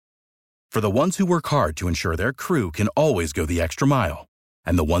For the ones who work hard to ensure their crew can always go the extra mile,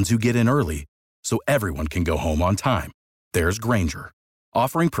 and the ones who get in early so everyone can go home on time, there's Grainger,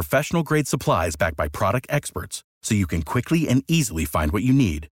 offering professional-grade supplies backed by product experts so you can quickly and easily find what you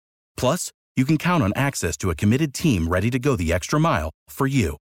need. Plus, you can count on access to a committed team ready to go the extra mile for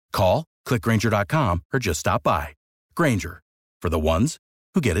you. Call, click Grainger.com, or just stop by. Grainger, for the ones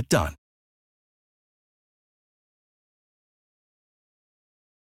who get it done.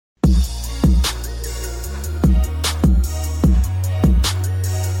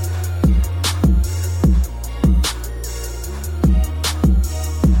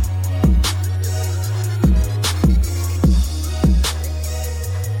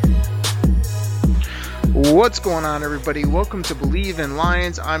 What's going on, everybody? Welcome to Believe in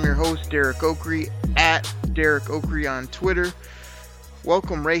Lions. I'm your host, Derek Oakrey, at Derek Oakrey on Twitter.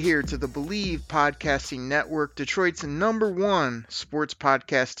 Welcome right here to the Believe Podcasting Network, Detroit's #1 sports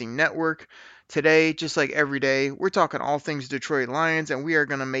podcasting network. Today, just like every day, we're talking all things Detroit Lions, and we are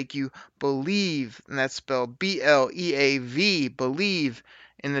going to make you believe, and that's spelled B-L-E-A-V, believe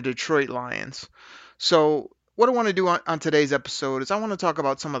in the Detroit Lions. So, what I want to do on today's episode is I want to talk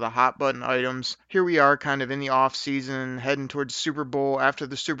about some of the hot button items. Here we are kind of in the off season, heading towards Super Bowl. After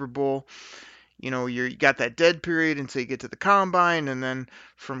the Super Bowl, you got that dead period until you get to the combine, and then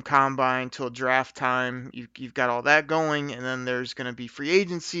from combine till draft time, you've got all that going, and then there's going to be free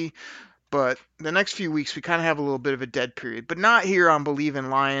agency. But the next few weeks, we kind of have a little bit of a dead period. But not here on Believe in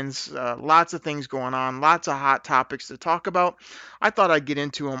Lions. Lots of things going on. Lots of hot topics to talk about. I thought I'd get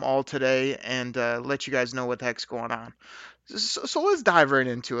into them all today and let you guys know what the heck's going on. So let's dive right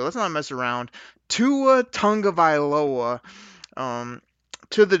into it. Let's not mess around. Tua Tagovailoa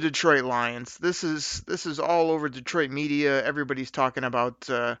to the Detroit Lions. This is all over Detroit media. Everybody's talking about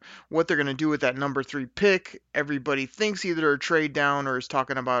what they're going to do with that number 3 pick. Everybody thinks either a trade down or is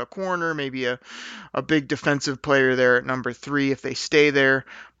talking about a corner, maybe a big defensive player there at number 3 if they stay there.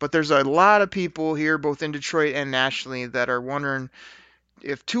 But there's a lot of people here, both in Detroit and nationally, that are wondering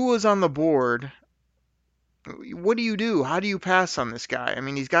if Tua's on the board, what do you do? How do you pass on this guy? I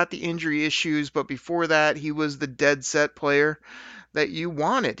mean, he's got the injury issues, but before that, he was the dead set player that you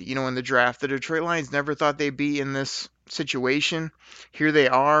wanted, in the draft. The Detroit Lions never thought they'd be in this situation. Here they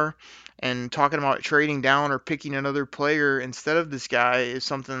are, and talking about trading down or picking another player instead of this guy is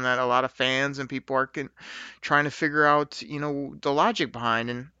something that a lot of fans and people are trying to figure out, the logic behind.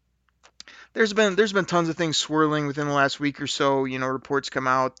 And there's been tons of things swirling within the last week or so. Reports come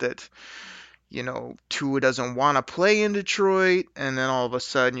out that Tua doesn't want to play in Detroit, and then all of a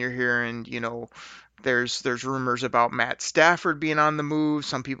sudden you're hearing, there's rumors about Matt Stafford being on the move.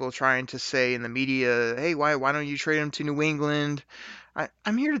 Some people trying to say in the media, hey, why don't you trade him to New England?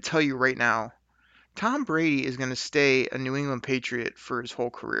 I'm here to tell you right now, Tom Brady is going to stay a New England Patriot for his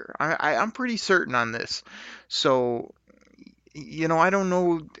whole career. I'm pretty certain on this. So, I don't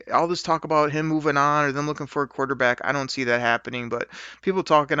know, all this talk about him moving on or them looking for a quarterback, I don't see that happening. But people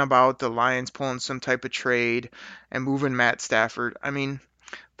talking about the Lions pulling some type of trade and moving Matt Stafford. I mean,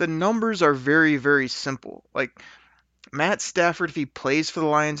 the numbers are very, very simple. Like, Matt Stafford, if he plays for the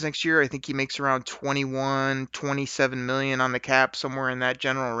Lions next year, I think he makes around 21, 27 million on the cap, somewhere in that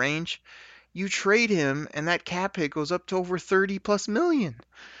general range. You trade him, and that cap hit goes up to over 30 plus million.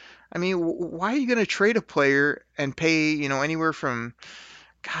 I mean, why are you going to trade a player and pay, anywhere from,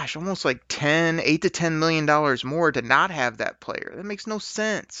 almost like $8 to $10 million more to not have that player? That makes no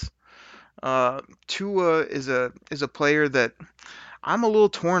sense. Tua is a player that I'm a little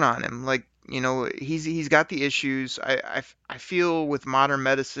torn on him. Like, he's got the issues. I feel with modern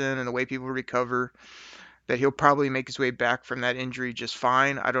medicine and the way people recover that he'll probably make his way back from that injury just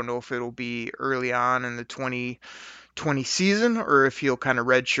fine. I don't know if it'll be early on in the 2020 season or if he'll kind of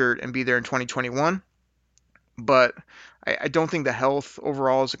redshirt and be there in 2021. But I don't think the health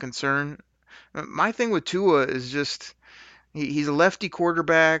overall is a concern. My thing with Tua is just he's a lefty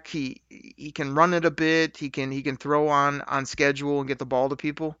quarterback. He can run it a bit. He can throw on schedule and get the ball to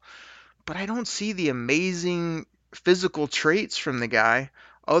people. But I don't see the amazing physical traits from the guy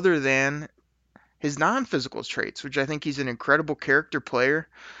other than his non-physical traits, which I think he's an incredible character player.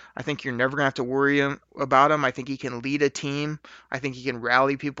 I think you're never going to have to worry about him. I think he can lead a team. I think he can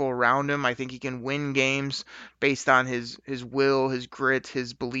rally people around him. I think he can win games based on his will, his grit,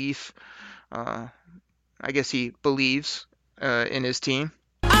 his belief. I guess he believes in his team.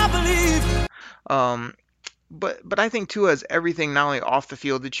 I believe. But I think Tua has everything not only off the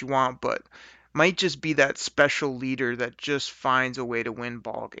field that you want, but might just be that special leader that just finds a way to win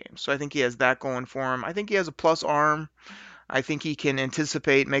ball games. So I think he has that going for him. I think he has a plus arm. I think he can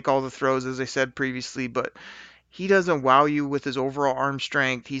anticipate, make all the throws, as I said previously, but he doesn't wow you with his overall arm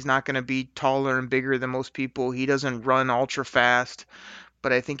strength. He's not going to be taller and bigger than most people. He doesn't run ultra fast,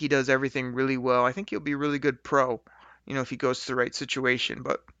 but I think he does everything really well. I think he'll be a really good pro, if he goes to the right situation.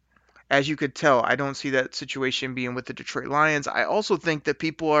 But as you could tell, I don't see that situation being with the Detroit Lions. I also think that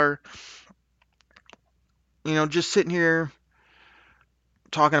people are, just sitting here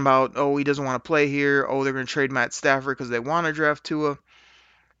talking about, oh, he doesn't want to play here. Oh, they're going to trade Matt Stafford because they want to draft Tua.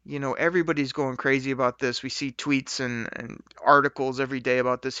 Everybody's going crazy about this. We see tweets and articles every day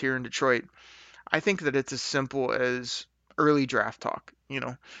about this here in Detroit. I think that it's as simple as early draft talk.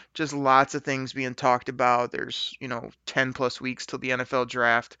 Just lots of things being talked about. There's, 10 plus weeks till the NFL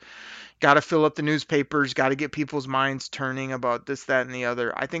draft. Got to fill up the newspapers, got to get people's minds turning about this, that, and the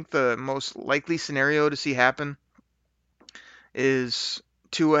other. I think the most likely scenario to see happen is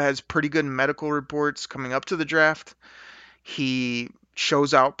Tua has pretty good medical reports coming up to the draft. He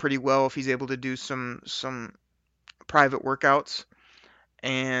shows out pretty well if he's able to do some private workouts,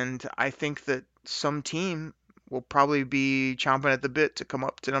 and I think that some team will probably be chomping at the bit to come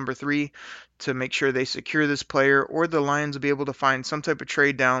up to number 3 to make sure they secure this player, or the Lions will be able to find some type of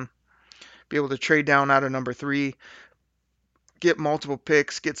trade down, be able to trade down out of number 3, get multiple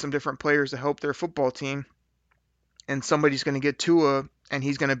picks, get some different players to help their football team, and somebody's going to get Tua, and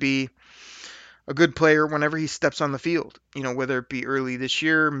he's going to be a good player whenever he steps on the field, whether it be early this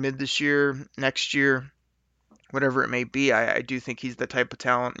year, mid this year, next year, whatever it may be. I do think he's the type of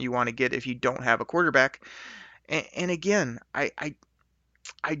talent you want to get if you don't have a quarterback. And again, I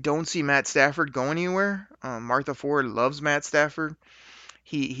don't see Matt Stafford going anywhere. Martha Ford loves Matt Stafford.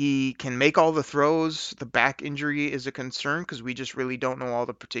 He can make all the throws. The back injury is a concern because we just really don't know all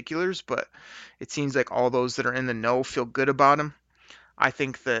the particulars, but it seems like all those that are in the know feel good about him. I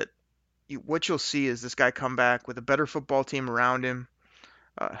think that what you'll see is this guy come back with a better football team around him,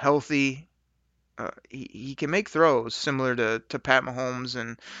 healthy. He can make throws similar to Pat Mahomes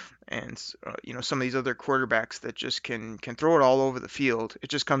and some of these other quarterbacks that just can throw it all over the field. It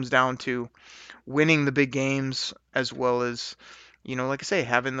just comes down to winning the big games, as well as, like I say,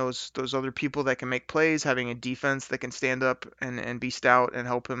 having those other people that can make plays, having a defense that can stand up and be stout and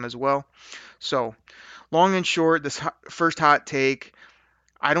help him as well. So long and short, this first hot take,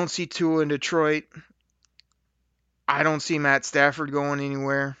 I don't see Tua in Detroit. I don't see Matt Stafford going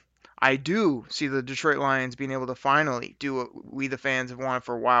anywhere. I do see the Detroit Lions being able to finally do what we, the fans, have wanted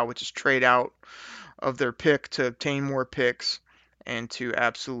for a while, which is trade out of their pick to obtain more picks and to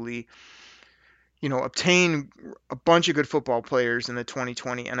absolutely, obtain a bunch of good football players in the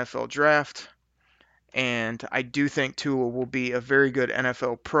 2020 NFL draft. And I do think Tua will be a very good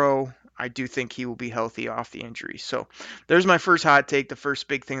NFL pro. I do think he will be healthy off the injury. So there's my first hot take, the first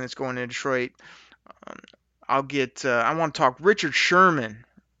big thing that's going to Detroit. Um, I want to talk Richard Sherman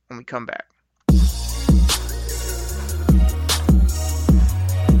when we come back.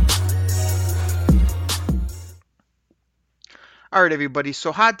 All right, everybody.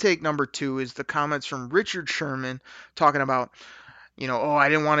 So hot take number 2 is the comments from Richard Sherman talking about, oh, I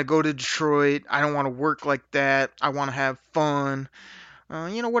didn't want to go to Detroit. I don't want to work like that. I want to have fun.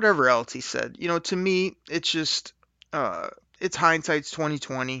 Whatever else he said. To me, it's just, it's hindsight's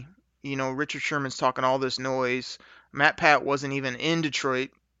 2020. Richard Sherman's talking all this noise. Matt Pat wasn't even in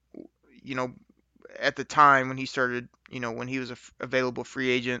Detroit, you know, at the time when he started, when he was a available free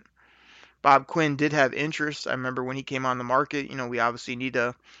agent. Bob Quinn did have interest. I remember when he came on the market, we obviously need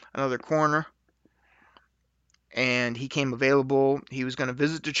another corner. And he came available. He was going to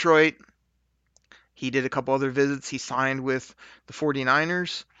visit Detroit. He did a couple other visits. He signed with the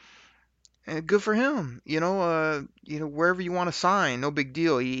 49ers. And good for him. Wherever you want to sign, no big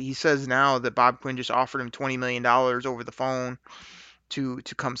deal. He says now that Bob Quinn just offered him $20 million over the phone to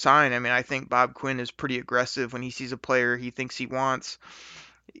come sign. I mean, I think Bob Quinn is pretty aggressive when he sees a player he thinks he wants.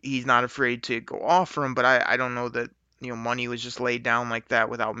 He's not afraid to go offer him, but I don't know that money was just laid down like that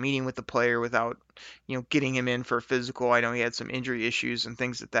without meeting with the player, without getting him in for a physical. I know he had some injury issues and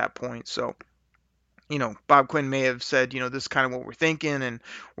things at that point, so Bob Quinn may have said, this is kind of what we're thinking, and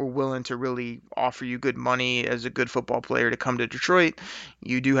we're willing to really offer you good money as a good football player to come to Detroit.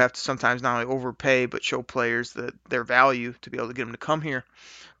 You do have to sometimes not only overpay, but show players that their value to be able to get them to come here.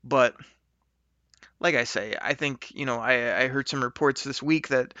 But like I say, I think, I heard some reports this week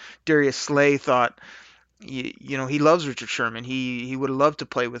that Darius Slay thought he loves Richard Sherman. He would have loved to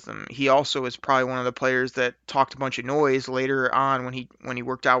play with him. He also is probably one of the players that talked a bunch of noise later on when he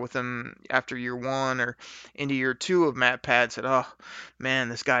worked out with him after year one or into year two of Matt Pat. Said, "Oh man,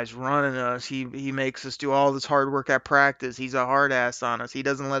 this guy's running us. He makes us do all this hard work at practice. He's a hard ass on us. He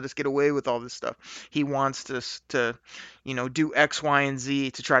doesn't let us get away with all this stuff. He wants us to do X, Y, and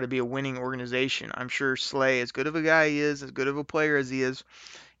Z to try to be a winning organization." I'm sure Slay, as good of a guy he is, as good of a player as he is,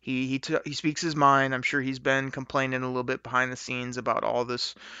 he speaks his mind. I'm sure he's been complaining a little bit behind the scenes about all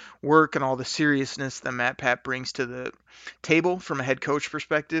this work and all the seriousness that Matt Pat brings to the table from a head coach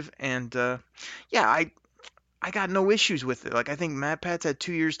perspective. And yeah, I got no issues with it. Like, I think Matt Pat's had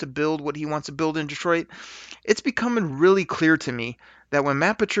 2 years to build what he wants to build in Detroit. It's becoming really clear to me that when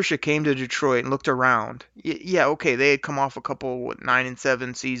Matt Patricia came to Detroit and looked around, yeah, okay, they had come off a couple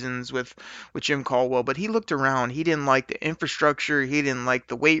 9-7 seasons with Jim Caldwell, but he looked around. He didn't like the infrastructure. He didn't like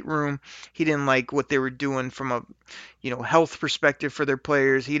the weight room. He didn't like what they were doing from a health perspective for their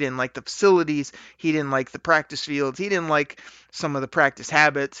players. He didn't like the facilities. He didn't like the practice fields. He didn't like some of the practice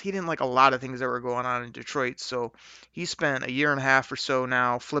habits. He didn't like a lot of things that were going on in Detroit. So he spent a year and a half or so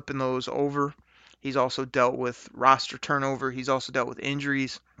now flipping those over. He's also dealt with roster turnover. He's also dealt with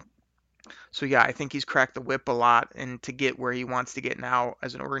injuries. So yeah, I think he's cracked the whip a lot, and to get where he wants to get now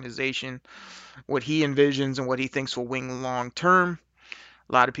as an organization, what he envisions and what he thinks will win long term.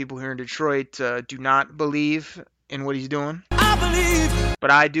 A lot of people here in Detroit do not believe in what he's doing. I believe.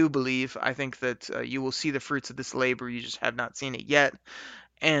 But I do believe. I think that you will see the fruits of this labor. You just have not seen it yet.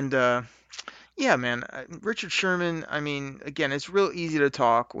 And yeah, man, Richard Sherman, I mean, again, it's real easy to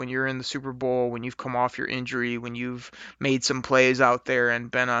talk when you're in the Super Bowl, when you've come off your injury, when you've made some plays out there and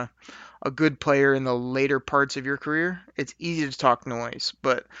been a good player in the later parts of your career. It's easy to talk noise,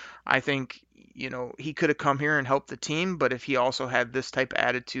 but I think he could have come here and helped the team, but if he also had this type of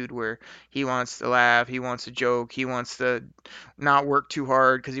attitude where he wants to laugh, he wants to joke, he wants to not work too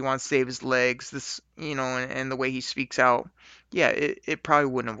hard because he wants to save his legs, and the way he speaks out, yeah, it probably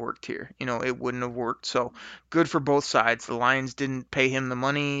wouldn't have worked here. It wouldn't have worked. So good for both sides. The Lions didn't pay him the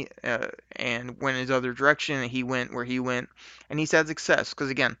money and went his other direction, and he went where he went, and he's had success.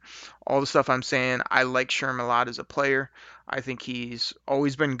 Because again, all the stuff I'm saying, I like Sherman a lot as a player. I think he's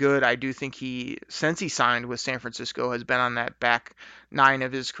always been good. I do think since he signed with San Francisco, has been on that back nine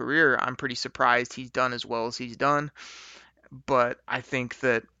of his career. I'm pretty surprised he's done as well as he's done. But I think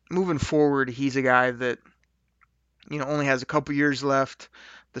that moving forward, he's a guy that only has a couple years left.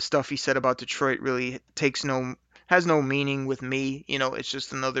 The stuff he said about Detroit really has no meaning with me. It's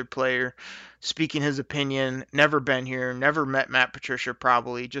just another player speaking his opinion, never been here, never met Matt Patricia,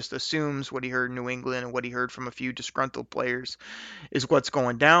 probably just assumes what he heard in New England and what he heard from a few disgruntled players is what's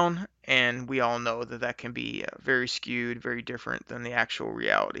going down. And we all know that that can be very skewed, very different than the actual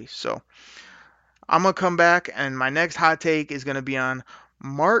reality. So I'm going to come back, and my next hot take is going to be on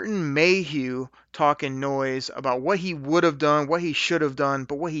Martin Mayhew talking noise about what he would have done, what he should have done,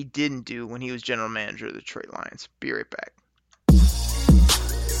 but what he didn't do when he was general manager of the Detroit Lions. Be right back.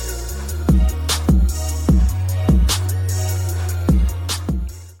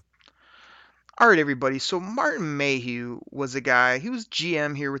 All right, everybody. So Martin Mayhew was a guy, he was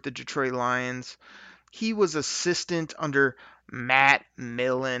GM here with the Detroit Lions. He was assistant under Matt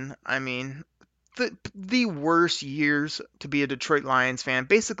Millen. I mean, the worst years to be a Detroit Lions fan,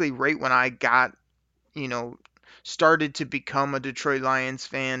 basically right when I got, started to become a Detroit Lions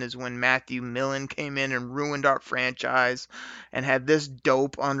fan, is when Matthew Millen came in and ruined our franchise and had this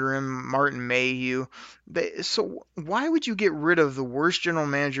dope under him, Martin Mayhew. So why would you get rid of the worst general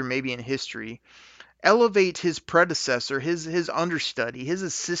manager maybe in history, elevate his predecessor, his understudy, his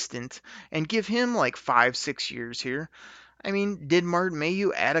assistant, and give him like 5-6 years here? I mean, did Martin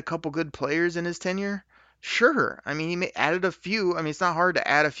Mayhew add a couple good players in his tenure? Sure. I mean, he added a few. I mean, it's not hard to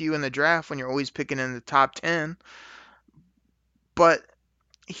add a few in the draft when you're always picking in the top 10. But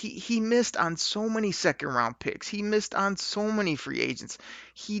he missed on so many second round picks. He missed on so many free agents.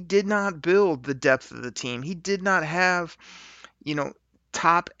 He did not build the depth of the team. He did not have,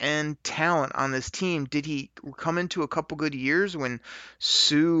 top end talent on this team. Did he come into a couple good years when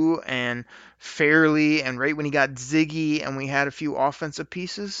Sue and Fairley and right when he got Ziggy and we had a few offensive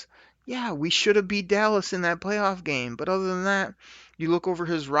pieces? Yeah, we should have beat Dallas in that playoff game. But other than that, you look over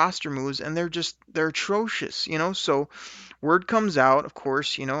his roster moves and they're atrocious, So word comes out, of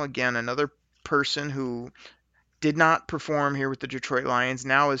course, again, another person who did not perform here with the Detroit Lions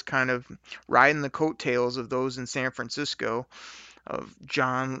now is kind of riding the coattails of those in San Francisco,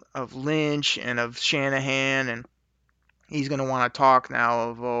 of Lynch and of Shanahan, and he's going to want to talk now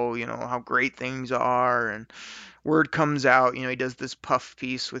of, oh, how great things are. And word comes out, he does this puff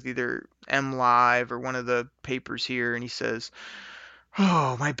piece with either M Live or one of the papers here, and he says,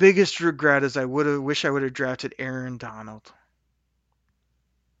 oh, my biggest regret is wish I would have drafted Aaron Donald.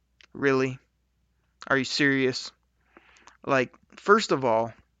 Really? Are you serious? Like, first of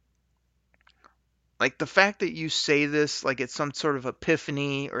all, like the fact that you say this like it's some sort of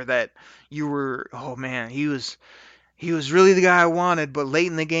epiphany, or that you were, oh man, he was really the guy I wanted, but late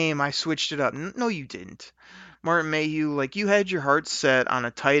in the game I switched it up. No, you didn't. Martin Mayhew, like, you had your heart set on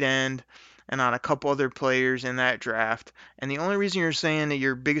a tight end and on a couple other players in that draft. And the only reason you're saying that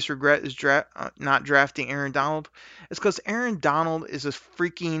your biggest regret is not drafting Aaron Donald is because Aaron Donald is a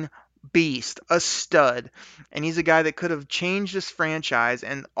freaking beast, a stud. And he's a guy that could have changed this franchise.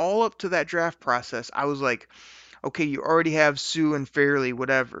 And all up to that draft process, I was like, okay, you already have Sue and Fairley,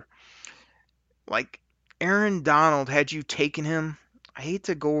 whatever. Like, Aaron Donald, had you taken him, I hate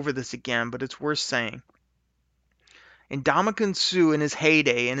to go over this again, but it's worth saying. Ndamukong Suh in his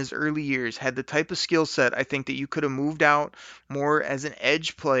heyday, in his early years, had the type of skill set I think that you could have moved out more as an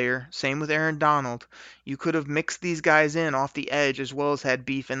edge player. Same with Aaron Donald. You could have mixed these guys in off the edge as well as had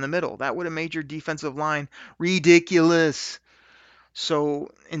beef in the middle. That would have made your defensive line ridiculous.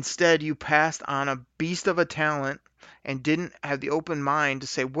 So instead, you passed on a beast of a talent and didn't have the open mind to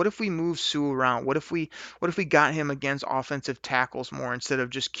say, what if we move Sue around? What if we got him against offensive tackles more instead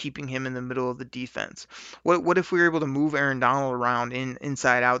of just keeping him in the middle of the defense? What if we were able to move Aaron Donald around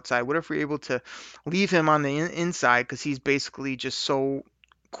inside outside? What if we were able to leave him on the inside because he's basically just so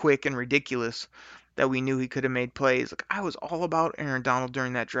quick and ridiculous that we knew he could have made plays? Like, I was all about Aaron Donald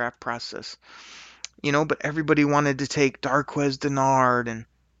during that draft process. But everybody wanted to take Darqueze Dennard, and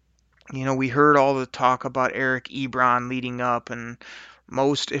we heard all the talk about Eric Ebron leading up, and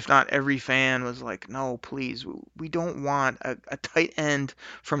most, if not every fan was like, no, please, we don't want a tight end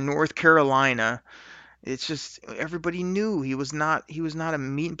from North Carolina. It's just, everybody knew he was not a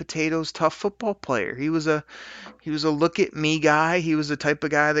meat and potatoes tough football player. He was a look at me guy. He was the type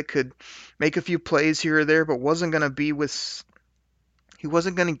of guy that could make a few plays here or there, but he wasn't going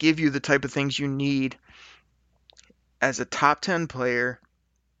to give you the type of things you need as a top 10 player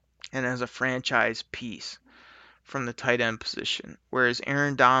and as a franchise piece from the tight end position. Whereas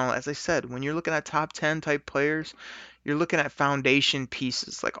Aaron Donald, as I said, when you're looking at top 10 type players, you're looking at foundation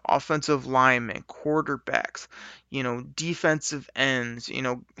pieces like offensive linemen, quarterbacks, defensive ends,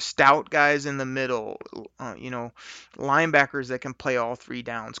 stout guys in the middle, linebackers that can play all three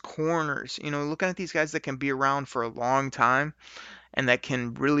downs, corners, looking at these guys that can be around for a long time and that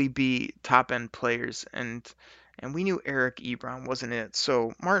can really be top end players. And we knew Eric Ebron wasn't it.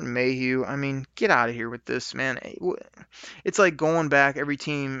 So Martin Mayhew, I mean, get out of here with this, man. It's like going back every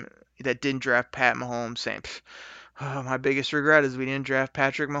team that didn't draft Pat Mahomes saying, oh, my biggest regret is we didn't draft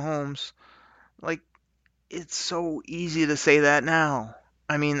Patrick Mahomes. Like, it's so easy to say that now.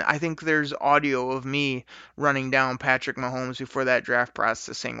 I mean, I think there's audio of me running down Patrick Mahomes before that draft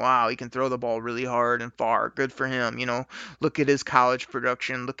process saying, wow, he can throw the ball really hard and far. Good for him. Look at his college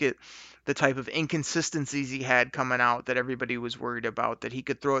production. Look at the type of inconsistencies he had coming out that everybody was worried about, that he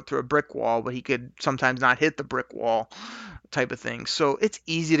could throw it through a brick wall, but he could sometimes not hit the brick wall type of thing. So it's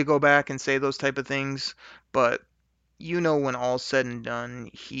easy to go back and say those type of things, but when all's said and done,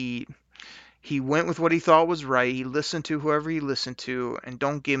 he went with what he thought was right. He listened to whoever he listened to. And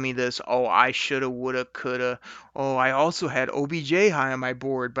don't give me this, oh, I shoulda, woulda, coulda. Oh, I also had OBJ high on my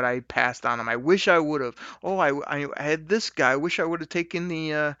board, but I passed on him. I wish I would have. Oh, I had this guy. I wish I would have taken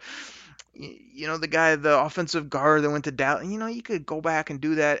the guy, the offensive guard that went to Dallas. You could go back and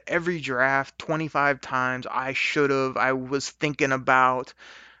do that every draft 25 times. I should have. I was thinking about.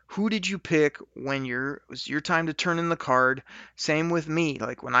 Who did you pick when it was your time to turn in the card? Same with me.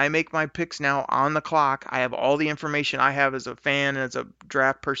 Like, when I make my picks now on the clock, I have all the information I have as a fan and as a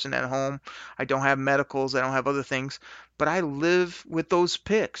draft person at home. I don't have medicals. I don't have other things. But I live with those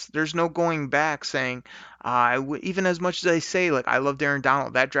picks. There's no going back saying, even as much as I say, like, I love Aaron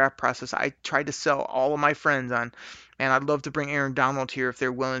Donald, that draft process, I tried to sell all of my friends on, and I'd love to bring Aaron Donald here if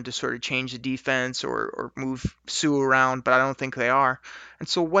they're willing to sort of change the defense or move Sue around, but I don't think they are. And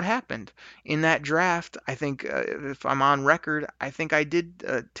so what happened in that draft? I think, if I'm on record, I think I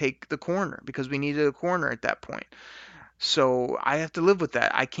did take the corner because we needed a corner at that point. So I have to live with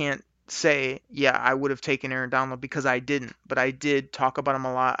that. I can't say, yeah, I would have taken Aaron Donald, because I didn't. But I did talk about him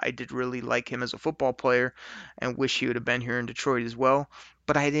a lot. I did really like him as a football player and wish he would have been here in Detroit as well.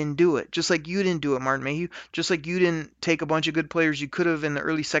 But I didn't do it. Just like you didn't do it, Martin Mayhew. Just like you didn't take a bunch of good players you could have in the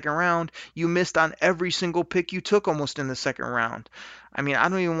early second round. You missed on every single pick you took almost in the second round. I mean, I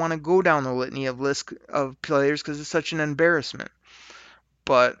don't even want to go down the litany of list of players because it's such an embarrassment.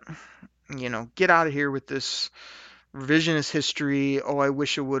 But, get out of here with this revisionist history. Oh, I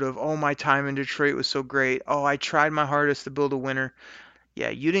wish I would have. Oh, my time in Detroit was so great. Oh, I tried my hardest to build a winner. Yeah,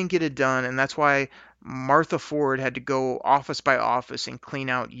 you didn't get it done, and that's why Martha Ford had to go office by office and clean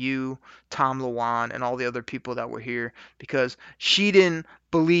out you, Tom Lawan, and all the other people that were here, because she didn't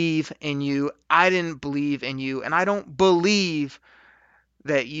believe in you. I didn't believe in you, and I don't believe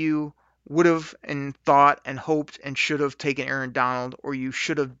that you would have and thought and hoped and should have taken Aaron Donald, or you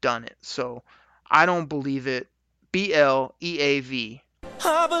should have done it. So I don't believe it. BLEAV.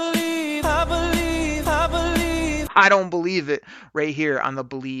 I believe, I believe, I believe. I don't believe it, right here on the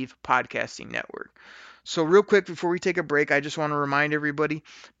Believe Podcasting Network. So real quick before we take a break, I just want to remind everybody,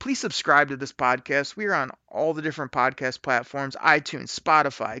 please subscribe to this podcast. We are on all the different podcast platforms: iTunes,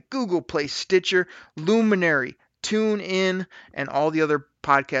 Spotify, Google Play, Stitcher, Luminary, TuneIn, and all the other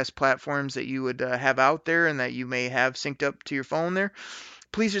podcast platforms that you would have out there and that you may have synced up to your phone there.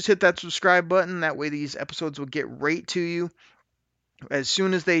 Please just hit that subscribe button. That way these episodes will get right to you as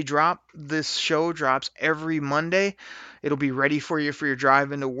soon as they drop. This show drops every Monday. It'll be ready for you for your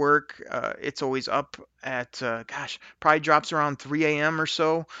drive into work. It's always up at probably drops around 3 a.m. or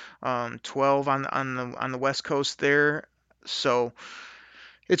so, 12 on the West Coast there. So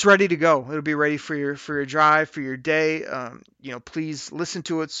it's ready to go. It'll be ready for your drive, for your day. Please listen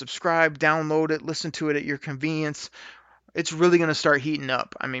to it, subscribe, download it, listen to it at your convenience. It's really going to start heating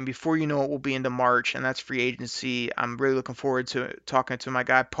up. I mean, before you know it, we'll be into March, and that's free agency. I'm really looking forward to talking to my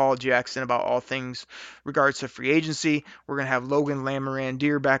guy Paul Jackson about all things regards to free agency. We're going to have Logan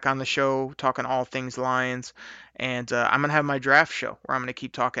Lamorandier back on the show talking all things Lions, and I'm going to have my draft show where I'm going to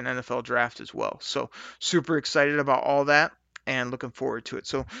keep talking NFL draft as well. So super excited about all that and looking forward to it.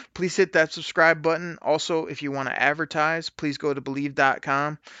 So please hit that subscribe button. Also, if you want to advertise, please go to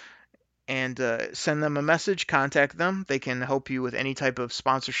Believe.com and send them a message, contact them. They can help you with any type of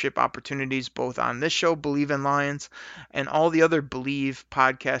sponsorship opportunities, both on this show, Believe in Lions, and all the other Believe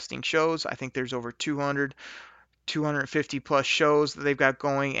podcasting shows. I think there's over 250 plus shows that they've got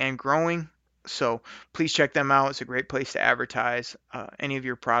going and growing. So please check them out. It's a great place to advertise any of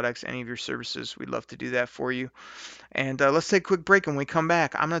your products, any of your services. We'd love to do that for you. And let's take a quick break. And when we come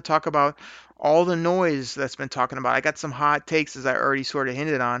back, I'm going to talk about all the noise that's been talking about. I got some hot takes, as I already sort of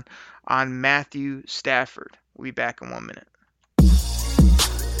hinted on Matthew Stafford. We'll be back in 1 minute.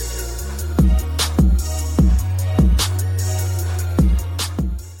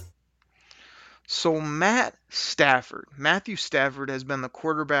 So Matthew Stafford has been the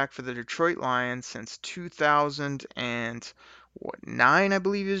quarterback for the Detroit Lions since 2009, I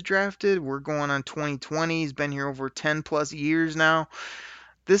believe he was drafted. We're going on 2020. He's been here over 10 plus years now.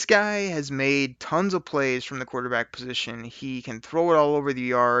 This guy has made tons of plays from the quarterback position. He can throw it all over the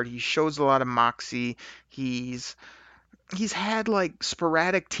yard. He shows a lot of moxie. He's had like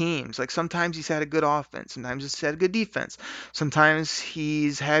sporadic teams. Like sometimes he's had a good offense, sometimes he's had a good defense, sometimes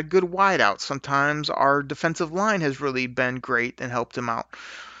he's had good wideouts, sometimes our defensive line has really been great and helped him out.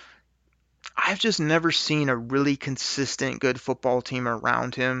 I've just never seen a really consistent good football team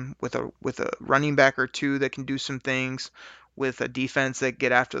around him with a running back or two that can do some things, with a defense that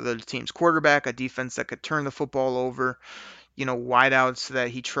get after the team's quarterback, a defense that could turn the football over, wideouts that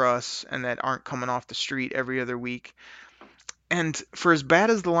he trusts and that aren't coming off the street every other week. And for as bad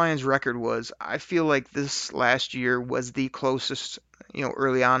as the Lions' record was, I feel like this last year was the closest,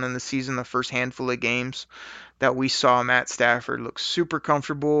 early on in the season, the first handful of games, that we saw Matt Stafford look super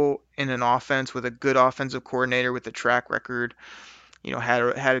comfortable in an offense with a good offensive coordinator with a track record,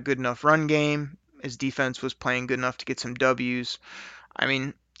 had a good enough run game. His defense was playing good enough to get some W's. I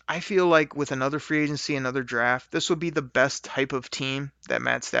mean, I feel like with another free agency, another draft, this would be the best type of team that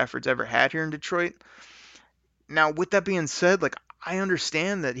Matt Stafford's ever had here in Detroit. Now, with that being said, like, I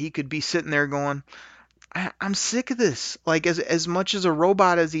understand that he could be sitting there going, I'm sick of this. Like, as much as a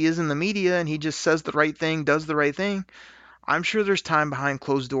robot as he is in the media and he just says the right thing, does the right thing, I'm sure there's time behind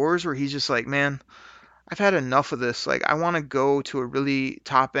closed doors where he's just like, man, I've had enough of this. Like, I want to go to a really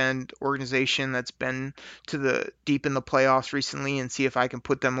top-end organization that's been to the deep in the playoffs recently and see if I can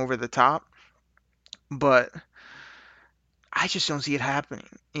put them over the top. But I just don't see it happening.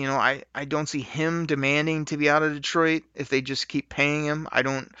 I don't see him demanding to be out of Detroit if they just keep paying him. I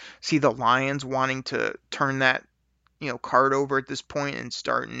don't see the Lions wanting to turn that, card over at this point and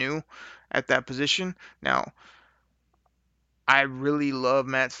start new at that position. Now, I really love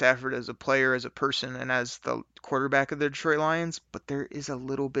Matt Stafford as a player, as a person, and as the quarterback of the Detroit Lions, but there is a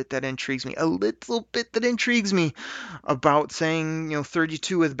little bit that intrigues me. A little bit that intrigues me about saying,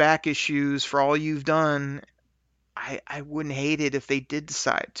 32 with back issues for all you've done. I wouldn't hate it if they did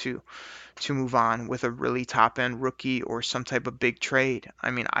decide to move on with a really top end rookie or some type of big trade. I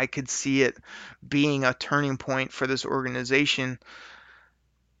mean, I could see it being a turning point for this organization,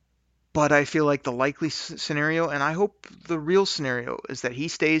 but I feel like the likely scenario, and I hope the real scenario, is that he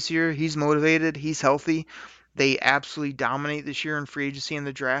stays here, he's motivated, he's healthy. They absolutely dominate this year in free agency and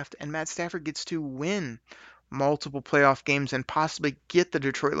the draft, and Matt Stafford gets to win multiple playoff games and possibly get the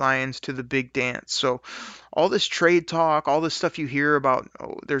Detroit Lions to the big dance. So all this trade talk, all this stuff you hear about,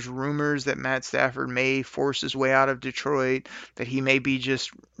 there's rumors that Matt Stafford may force his way out of Detroit, that he may be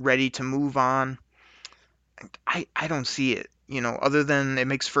just ready to move on. I don't see it, other than it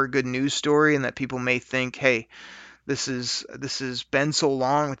makes for a good news story and that people may think, hey, this has been so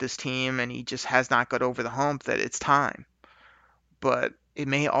long with this team and he just has not got over the hump that it's time. But it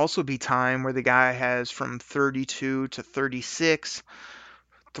may also be time where the guy has from 32 to 36,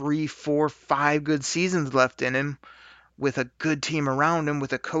 3, 4, 5 good seasons left in him, with a good team around him,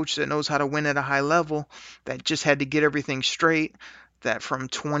 with a coach that knows how to win at a high level, that just had to get everything straight, that from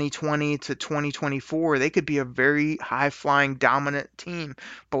 2020 to 2024, they could be a very high-flying, dominant team,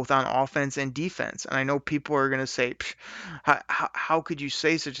 both on offense and defense. And I know people are going to say, how could you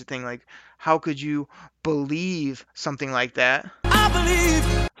say such a thing? Like, how could you believe something like that? I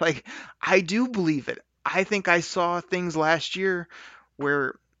believe. Like, I do believe it. I think I saw things last year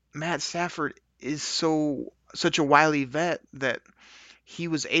where Matt Stafford is such a wily vet that he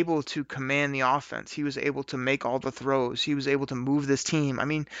was able to command the offense. He was able to make all the throws. He was able to move this team. I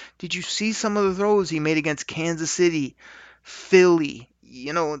mean, did you see some of the throws he made against Kansas City, Philly,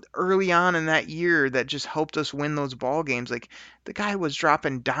 early on in that year that just helped us win those ball games? Like, the guy was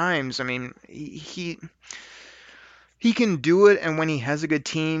dropping dimes. I mean, he can do it, and when he has a good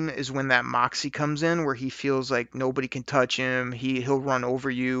team is when that moxie comes in, where he feels like nobody can touch him. He'll run over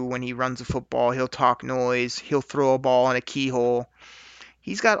you when he runs the football. He'll talk noise. He'll throw a ball in a keyhole.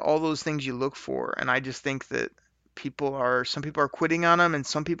 He's got all those things you look for, and I just think that some people are quitting on him, and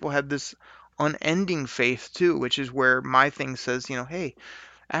some people have this unending faith too, which is where my thing says, hey,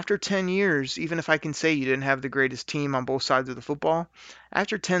 after 10 years, even if I can say you didn't have the greatest team on both sides of the football,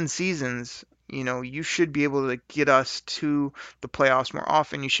 after 10 seasons, you should be able to get us to the playoffs more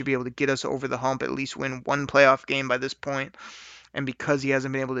often. You should be able to get us over the hump, at least win one playoff game by this point. And because he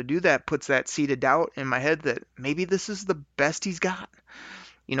hasn't been able to do that, puts that seed of doubt in my head that maybe this is the best he's got.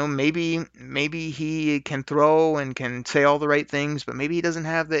 Maybe he can throw and can say all the right things, but maybe he doesn't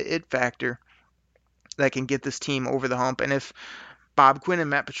have the it factor that can get this team over the hump. And if Bob Quinn and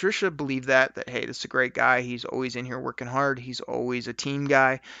Matt Patricia believe that hey, this is a great guy. He's always in here working hard. He's always a team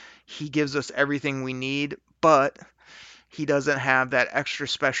guy. He gives us everything we need, but he doesn't have that extra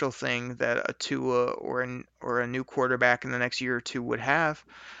special thing that a Tua or a new quarterback in the next year or two would have.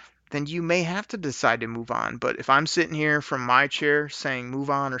 Then you may have to decide to move on. But if I'm sitting here from my chair saying move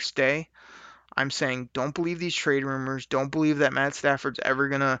on or stay, I'm saying don't believe these trade rumors. Don't believe that Matt Stafford's ever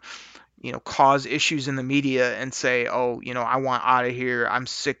going to cause issues in the media and say, oh, I want out of here. I'm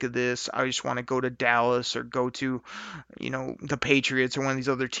sick of this. I just want to go to Dallas or go to, the Patriots or one of these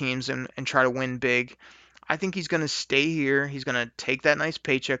other teams and try to win big. I think he's going to stay here. He's going to take that nice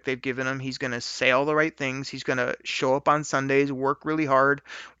paycheck they've given him. He's going to say all the right things. He's going to show up on Sundays, work really hard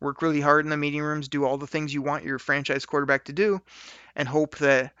in the meeting rooms, do all the things you want your franchise quarterback to do, and hope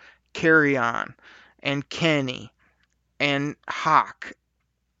that Kerryon and Kenny and Hawk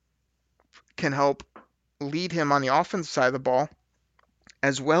can help lead him on the offensive side of the ball,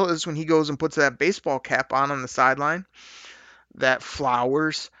 as well as when he goes and puts that baseball cap on the sideline, that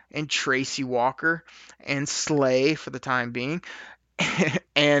Flowers and Tracy Walker and Slay for the time being,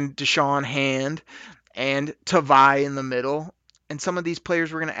 and Deshaun Hand and Tavai in the middle, and some of these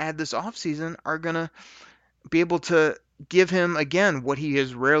players we're going to add this offseason are going to be able to give him, again, what he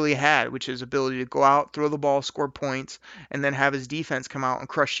has rarely had, which is ability to go out, throw the ball, score points, and then have his defense come out and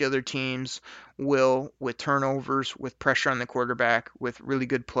crush the other teams with turnovers, with pressure on the quarterback, with really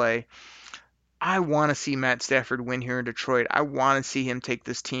good play. I want to see Matt Stafford win here in Detroit. I want to see him take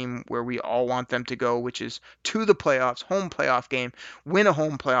this team where we all want them to go, which is to the playoffs, home playoff game, win a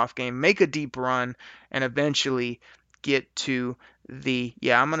home playoff game, make a deep run, and eventually get to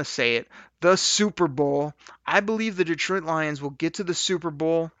I'm going to say it, the Super Bowl. I believe the Detroit Lions will get to the Super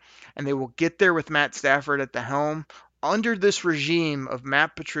Bowl, and they will get there with Matt Stafford at the helm under this regime of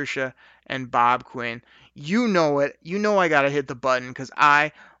Matt Patricia and Bob Quinn. You know it. You know I got to hit the button because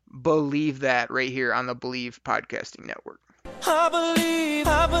I believe that right here on the Believe Podcasting Network. I believe,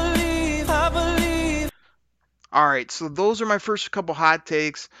 I believe, I believe. All right, so those are my first couple hot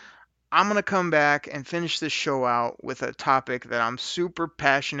takes. I'm going to come back and finish this show out with a topic that I'm super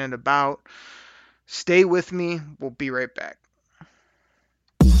passionate about. Stay with me. We'll be right back.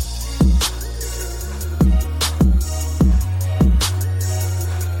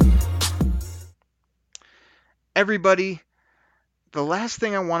 Everybody, the last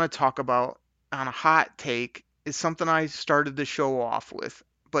thing I want to talk about on a hot take is something I started the show off with.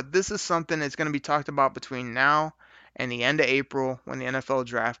 But this is something that's going to be talked about between now and the end of April when the NFL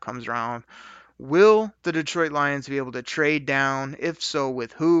draft comes around. Will the Detroit Lions be able to trade down? If so,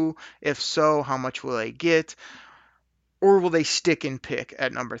 with who? If so, how much will they get? Or will they stick and pick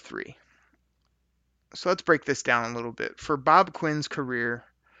at number 3? So let's break this down a little bit. For Bob Quinn's career,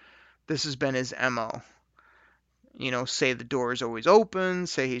 this has been his MO. Say the door is always open,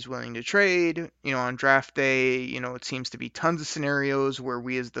 say he's willing to trade. On draft day, it seems to be tons of scenarios where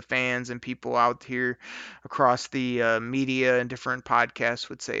we as the fans and people out here across the media and different podcasts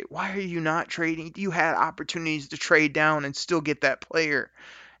would say, why are you not trading? You had opportunities to trade down and still get that player,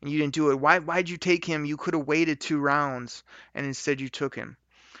 and you didn't do it. Why'd you take him? You could have waited 2 rounds, and instead you took him.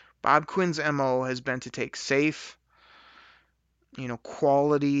 Bob Quinn's MO has been to take safe,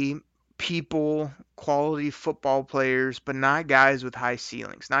 quality people, quality football players, but not guys with high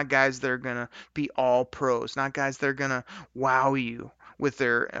ceilings, not guys that are going to be all pros, not guys that are going to wow you with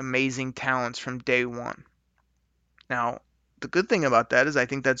their amazing talents from day one. Now, the good thing about that is I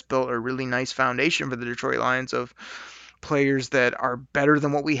think that's built a really nice foundation for the Detroit Lions of players that are better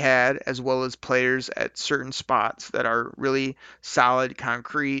than what we had, as well as players at certain spots that are really solid,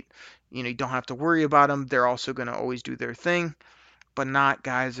 concrete. You don't have to worry about them. They're also going to always do their thing, but not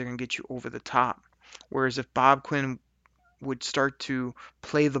guys that are going to get you over the top. Whereas if Bob Quinn would start to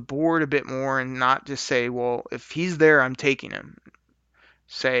play the board a bit more and not just say, well, if he's there, I'm taking him.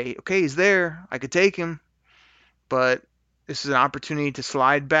 Say, okay, he's there, I could take him, but this is an opportunity to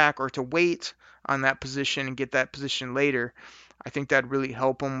slide back or to wait on that position and get that position later. I think that'd really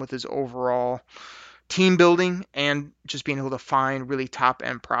help him with his overall team building and just being able to find really top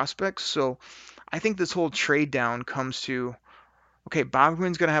end prospects. So I think this whole trade down comes to, okay, Bob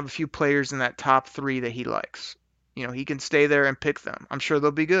Quinn's going to have a few players in that top 3 that he likes. He can stay there and pick them. I'm sure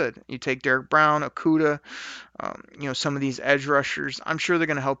they'll be good. You take Derek Brown, Okudah, some of these edge rushers. I'm sure they're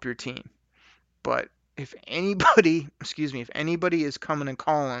going to help your team. But if anybody is coming and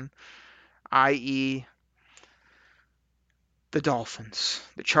calling, i.e. the Dolphins,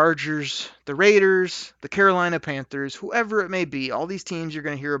 the Chargers, the Raiders, the Carolina Panthers, whoever it may be, all these teams you're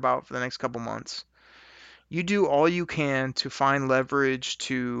going to hear about for the next couple months, you do all you can to find leverage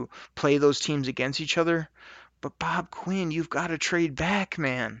to play those teams against each other. But Bob Quinn, you've got to trade back,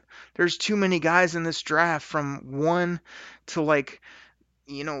 man. There's too many guys in this draft from 1 to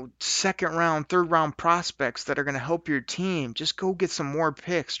second round, third round prospects that are going to help your team. Just go get some more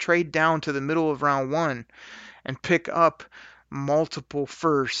picks. Trade down to the middle of round 1 and pick up multiple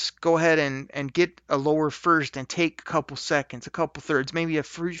firsts. Go ahead and get a lower first and take a couple seconds, a couple thirds, maybe a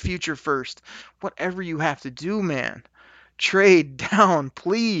future first. Whatever you have to do, man. Trade down,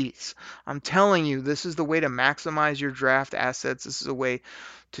 please. I'm telling you, this is the way to maximize your draft assets. This is a way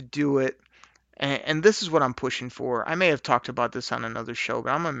to do it. And this is what I'm pushing for. I may have talked about this on another show,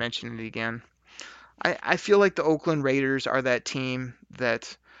 but I'm going to mention it again. I feel like the Oakland Raiders are that team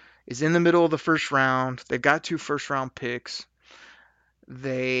that is in the middle of the first round. They've got 2 first-round picks.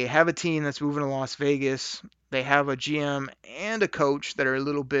 They have a team that's moving to Las Vegas. They have a GM and a coach that are a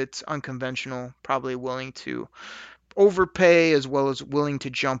little bit unconventional, probably willing to overpay as well as willing to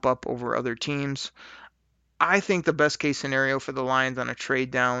jump up over other teams. I think the best case scenario for the Lions on a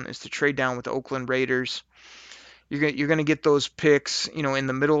trade down is to trade down with the Oakland Raiders. You're going to get those picks, in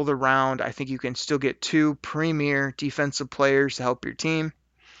the middle of the round. I think you can still get 2 premier defensive players to help your team.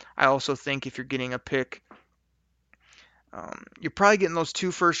 I also think if you're getting a pick, you're probably getting those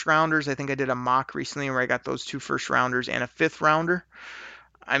 2 first rounders. I think I did a mock recently where I got those 2 first rounders and a 5th rounder.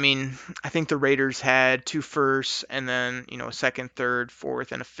 I mean, I think the Raiders had 2 firsts and then, a second, third,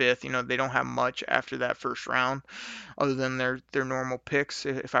 fourth, and a 5th. They don't have much after that first round other than their normal picks,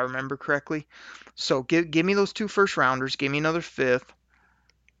 if I remember correctly. So give me those 2 first rounders, give me another 5th,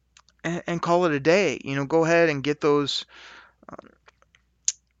 and call it a day. Go ahead and get those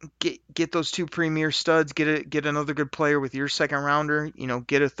get those 2 premier studs, get another good player with your second rounder,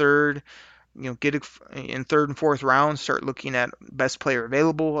 get a third, get in third and fourth round, start looking at best player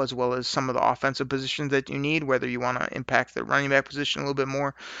available as well as some of the offensive positions that you need, whether you want to impact the running back position a little bit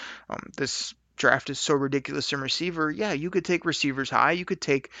more. This draft is so ridiculous in receiver. Yeah, you could take receivers high. You could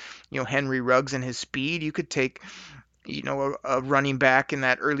take, Henry Ruggs and his speed. You could take, a running back in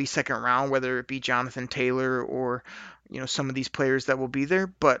that early second round, whether it be Jonathan Taylor or, some of these players that will be there.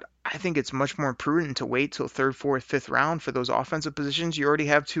 But I think it's much more prudent to wait till third, fourth, fifth round for those offensive positions. You already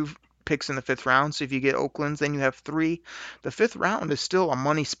have 2 picks in the fifth round. So if you get Oakland's, then you have 3. The fifth round is still a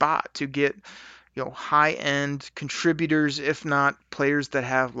money spot to get, high-end contributors, if not players that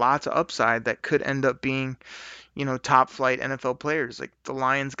have lots of upside that could end up being, top flight NFL players. Like the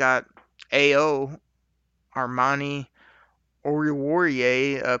Lions got A.O. Armani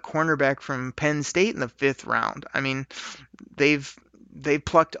Oruwariye, a cornerback from Penn State in the fifth round. I mean, they've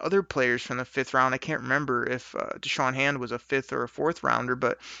plucked other players from the fifth round. I can't remember if Deshaun Hand was a fifth or a fourth rounder,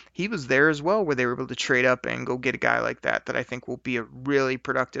 but he was there as well, where they were able to trade up and go get a guy like that I think will be a really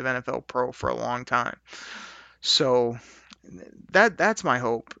productive NFL pro for a long time. So that's my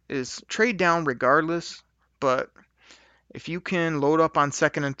hope, is trade down regardless, but if you can load up on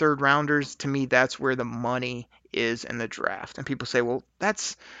second and third rounders, to me that's where the money is in the draft. And people say, well,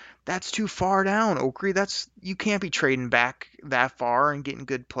 that's too far down, Oakley. You can't be trading back that far and getting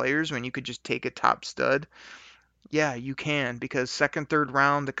good players when you could just take a top stud. Yeah, you can, because second, third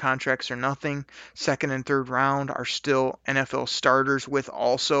round, the contracts are nothing. Second and third round are still NFL starters with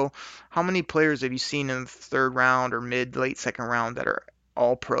also. How many players have you seen in the third round or mid, late second round that are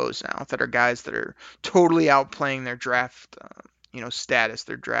all pros now, that are guys that are totally outplaying their draft, status,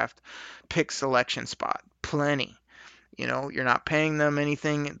 their draft pick selection spot? Plenty. You're not paying them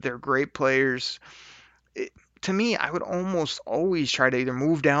anything. They're great players. To me, I would almost always try to either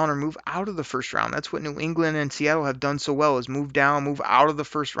move down or move out of the first round. That's what New England and Seattle have done so well, is move down, move out of the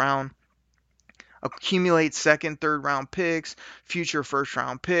first round, accumulate second, third round picks, future first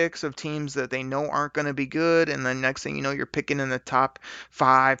round picks of teams that they know aren't going to be good. And then next thing you know, you're picking in the top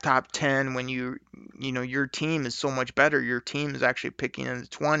 5, top 10 when your team is so much better. Your team is actually picking in the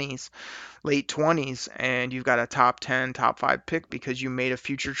 20s, late 20s, and you've got a top 10, top 5 pick because you made a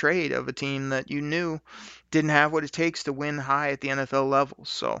future trade of a team that you knew didn't have what it takes to win high at the NFL level.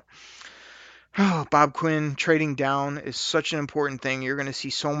 So Bob Quinn trading down is such an important thing. You're going to see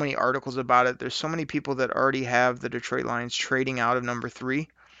so many articles about it. There's so many people that already have the Detroit Lions trading out of number 3.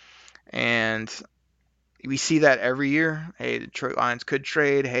 And we see that every year. Hey, the Detroit Lions could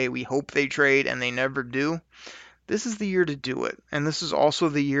trade. Hey, we hope they trade, and they never do. This is the year to do it. And this is also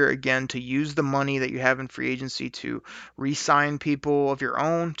the year, again, to use the money that you have in free agency to re-sign people of your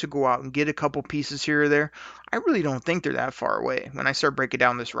own, to go out and get a couple pieces here or there. I really don't think they're that far away. When I start breaking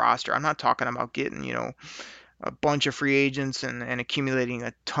down this roster, I'm not talking about getting, a bunch of free agents and accumulating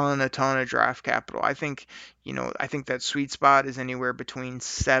a ton of draft capital. I think that sweet spot is anywhere between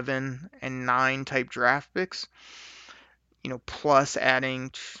 7 and 9 type draft picks. Plus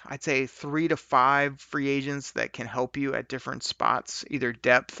adding, I'd say 3 to 5 free agents that can help you at different spots, either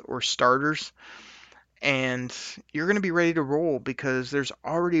depth or starters. And you're going to be ready to roll because there's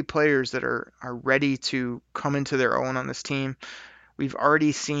already players that are ready to come into their own on this team. We've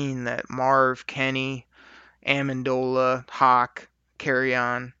already seen that Marv, Kenny, Amendola, Hawk,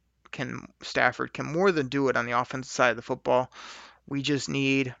 Carrion, Stafford can more than do it on the offensive side of the football. We just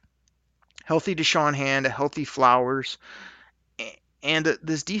need healthy Deshaun Hand, a healthy Flowers, and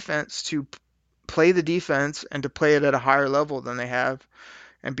this defense to play the defense and to play it at a higher level than they have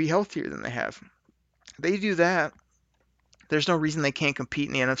and be healthier than they have. They do that, there's no reason they can't compete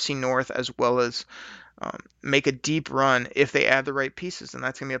in the NFC North as well as make a deep run if they add the right pieces. And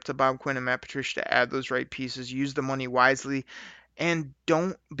that's going to be up to Bob Quinn and Matt Patricia to add those right pieces, use the money wisely, and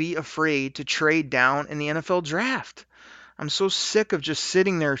don't be afraid to trade down in the NFL draft. I'm so sick of just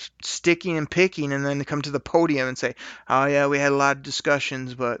sitting there sticking and picking and then to come to the podium and say, oh yeah, we had a lot of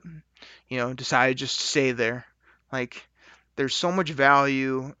discussions, but, decided just to stay there. Like, there's so much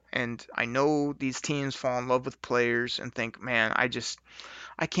value, and I know these teams fall in love with players and think, man, I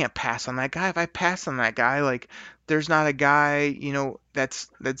can't pass on that guy. If I pass on that guy, like, there's not a guy, that's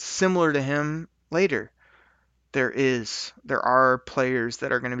similar to him later. There are players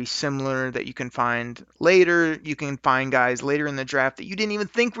that are going to be similar that you can find later. You can find guys later in the draft that you didn't even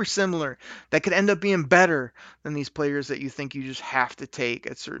think were similar that could end up being better than these players that you think you just have to take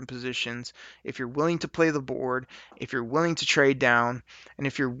at certain positions. If you're willing to play the board, if you're willing to trade down, and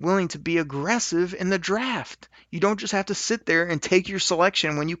if you're willing to be aggressive in the draft, you don't just have to sit there and take your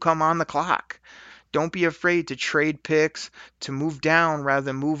selection when you come on the clock. Don't be afraid to trade picks, to move down rather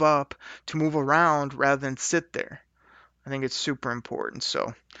than move up, to move around rather than sit there. I think it's super important.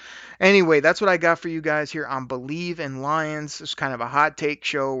 So anyway, that's what I got for you guys here on Believe in Lions. It's kind of a hot take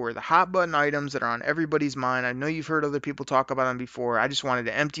show where the hot button items that are on everybody's mind. I know you've heard other people talk about them before. I just wanted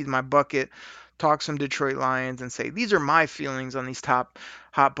to empty my bucket, talk some Detroit Lions, and say these are my feelings on these top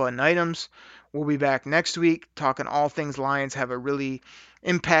hot button items. We'll be back next week talking all things Lions. Have a really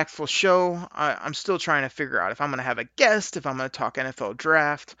impactful show. I'm still trying to figure out if I'm going to have a guest, if I'm going to talk NFL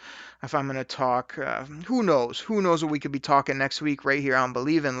draft, if I'm going to talk, who knows what we could be talking next week right here on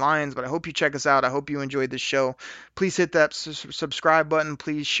Believe in Lions. But I hope you check us out. I hope you enjoyed this show. Please hit that subscribe button.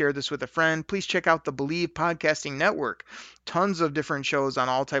 Please share this with a friend. Please check out the Believe Podcasting Network. Tons of different shows on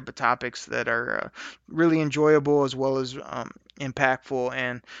all type of topics that are really enjoyable as well as impactful,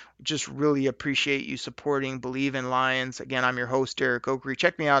 and just really appreciate you supporting Believe in Lions. Again, I'm your host, Derek Oakery.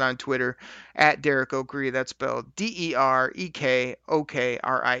 Check me out on Twitter at Derek Oakery. That's spelled DEREKOKRIE.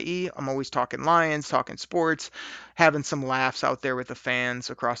 I'm always talking Lions, talking sports, having some laughs out there with the fans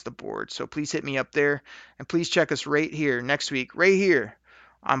across the board. So please hit me up there, and please check us right here next week, right here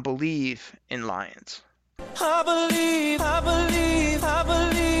on Believe in Lions. I believe, I believe, I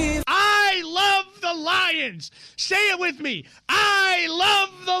believe. I love the Lions. Say it with me. I love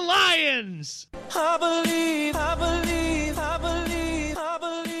the Lions. I believe, I believe, I believe, I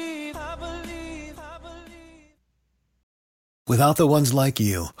believe, I believe, I believe. Without the ones like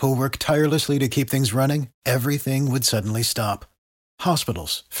you, who work tirelessly to keep things running, everything would suddenly stop.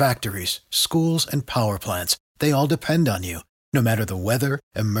 Hospitals, factories, schools, and power plants, they all depend on you. No matter the weather,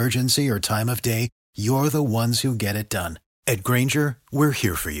 emergency, or time of day, you're the ones who get it done. At Grainger, we're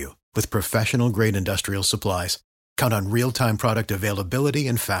here for you with professional-grade industrial supplies. Count on real-time product availability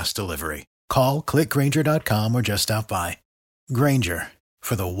and fast delivery. Call, click Grainger.com, or just stop by. Grainger,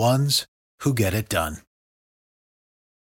 for the ones who get it done.